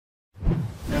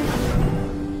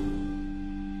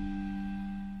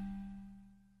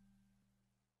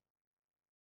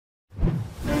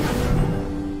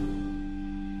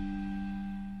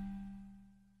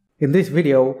In this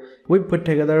video, we put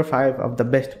together 5 of the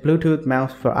best Bluetooth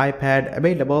mouse for iPad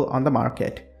available on the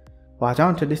market. Watch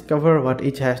on to discover what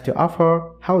each has to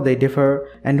offer, how they differ,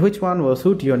 and which one will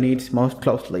suit your needs most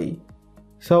closely.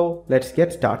 So let's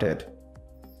get started.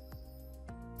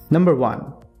 Number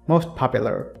 1. Most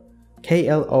popular.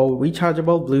 KLO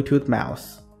Rechargeable Bluetooth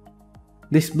Mouse.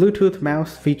 This Bluetooth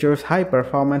mouse features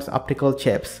high-performance optical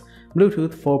chips,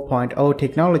 Bluetooth 4.0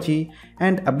 technology,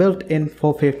 and a built-in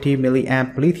 450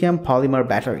 mAh lithium polymer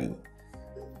battery.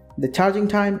 The charging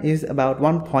time is about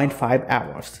 1.5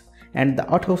 hours, and the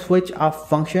auto switch off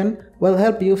function will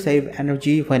help you save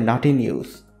energy when not in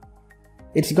use.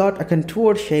 It's got a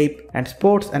contoured shape and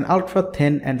sports an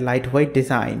ultra-thin and lightweight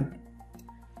design.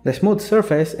 The smooth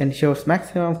surface ensures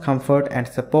maximum comfort and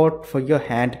support for your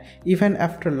hand even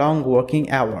after long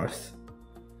working hours.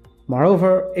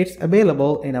 Moreover, it's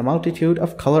available in a multitude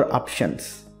of color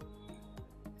options.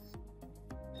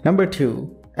 Number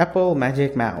 2. Apple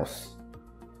Magic Mouse.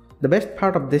 The best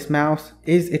part of this mouse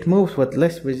is it moves with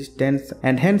less resistance,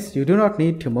 and hence you do not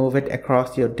need to move it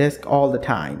across your desk all the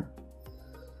time.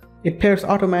 It pairs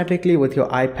automatically with your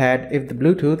iPad if the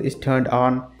Bluetooth is turned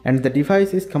on and the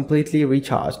device is completely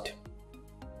recharged.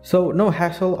 So no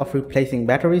hassle of replacing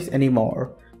batteries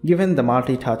anymore. Given the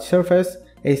multi-touch surface,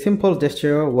 a simple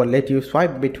gesture will let you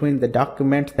swipe between the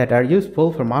documents that are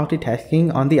useful for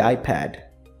multitasking on the iPad.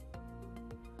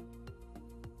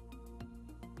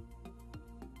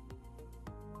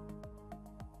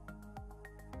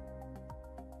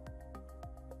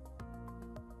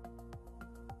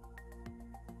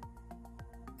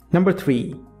 Number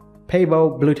 3.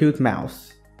 PEIBO Bluetooth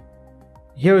Mouse.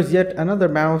 Here's yet another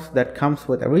mouse that comes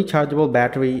with a rechargeable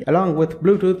battery along with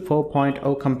Bluetooth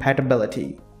 4.0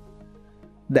 compatibility.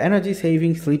 The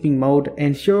energy-saving sleeping mode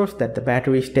ensures that the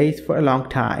battery stays for a long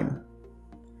time.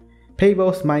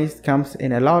 PEIBO's mice comes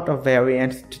in a lot of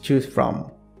variants to choose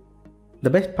from. The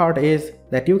best part is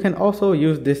that you can also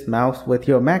use this mouse with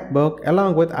your MacBook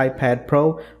along with iPad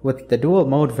Pro with the dual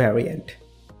mode variant.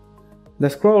 The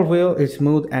scroll wheel is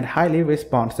smooth and highly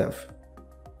responsive.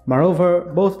 Moreover,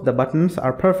 both the buttons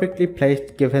are perfectly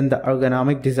placed given the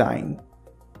ergonomic design.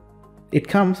 It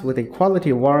comes with a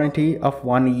quality warranty of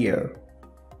 1 year.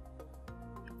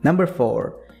 Number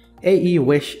 4.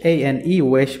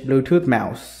 ANEWISH Bluetooth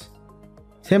Mouse.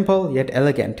 Simple yet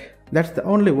elegant. That's the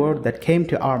only word that came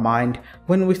to our mind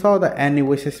when we saw the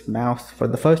ANEWISH mouse for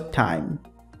the first time.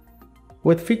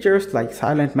 With features like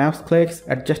silent mouse clicks,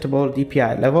 adjustable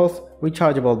DPI levels,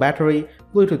 rechargeable battery,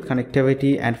 Bluetooth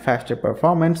connectivity, and faster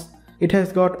performance, it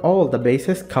has got all the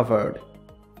bases covered.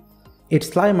 It's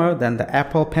slimmer than the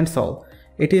Apple Pencil.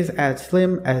 It is as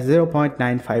slim as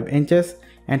 0.95 inches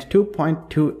and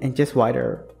 2.2 inches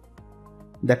wider.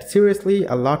 That's seriously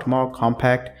a lot more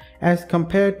compact as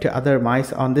compared to other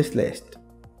mice on this list.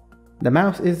 The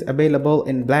mouse is available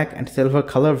in black and silver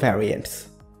color variants.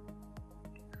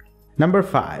 Number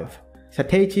 5.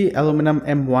 Satechi Aluminum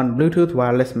M1 Bluetooth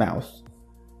Wireless Mouse.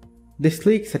 This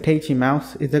sleek Satechi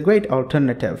mouse is a great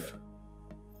alternative.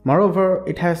 Moreover,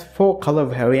 it has 4 color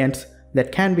variants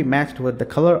that can be matched with the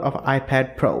color of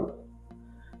iPad Pro.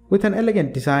 With an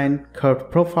elegant design,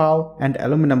 curved profile, and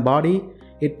aluminum body,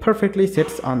 it perfectly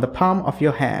sits on the palm of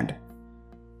your hand.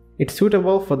 It's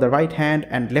suitable for the right hand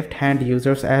and left hand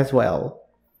users as well.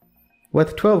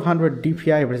 With 1200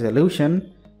 DPI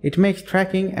resolution, it makes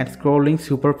tracking and scrolling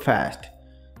super fast.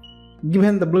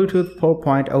 Given the Bluetooth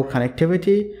 4.0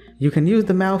 connectivity, you can use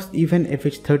the mouse even if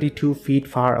it's 32 feet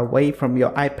far away from your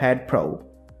iPad Pro.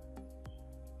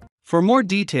 For more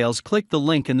details, click the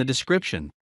link in the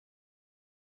description.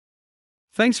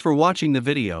 Thanks for watching the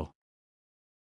video.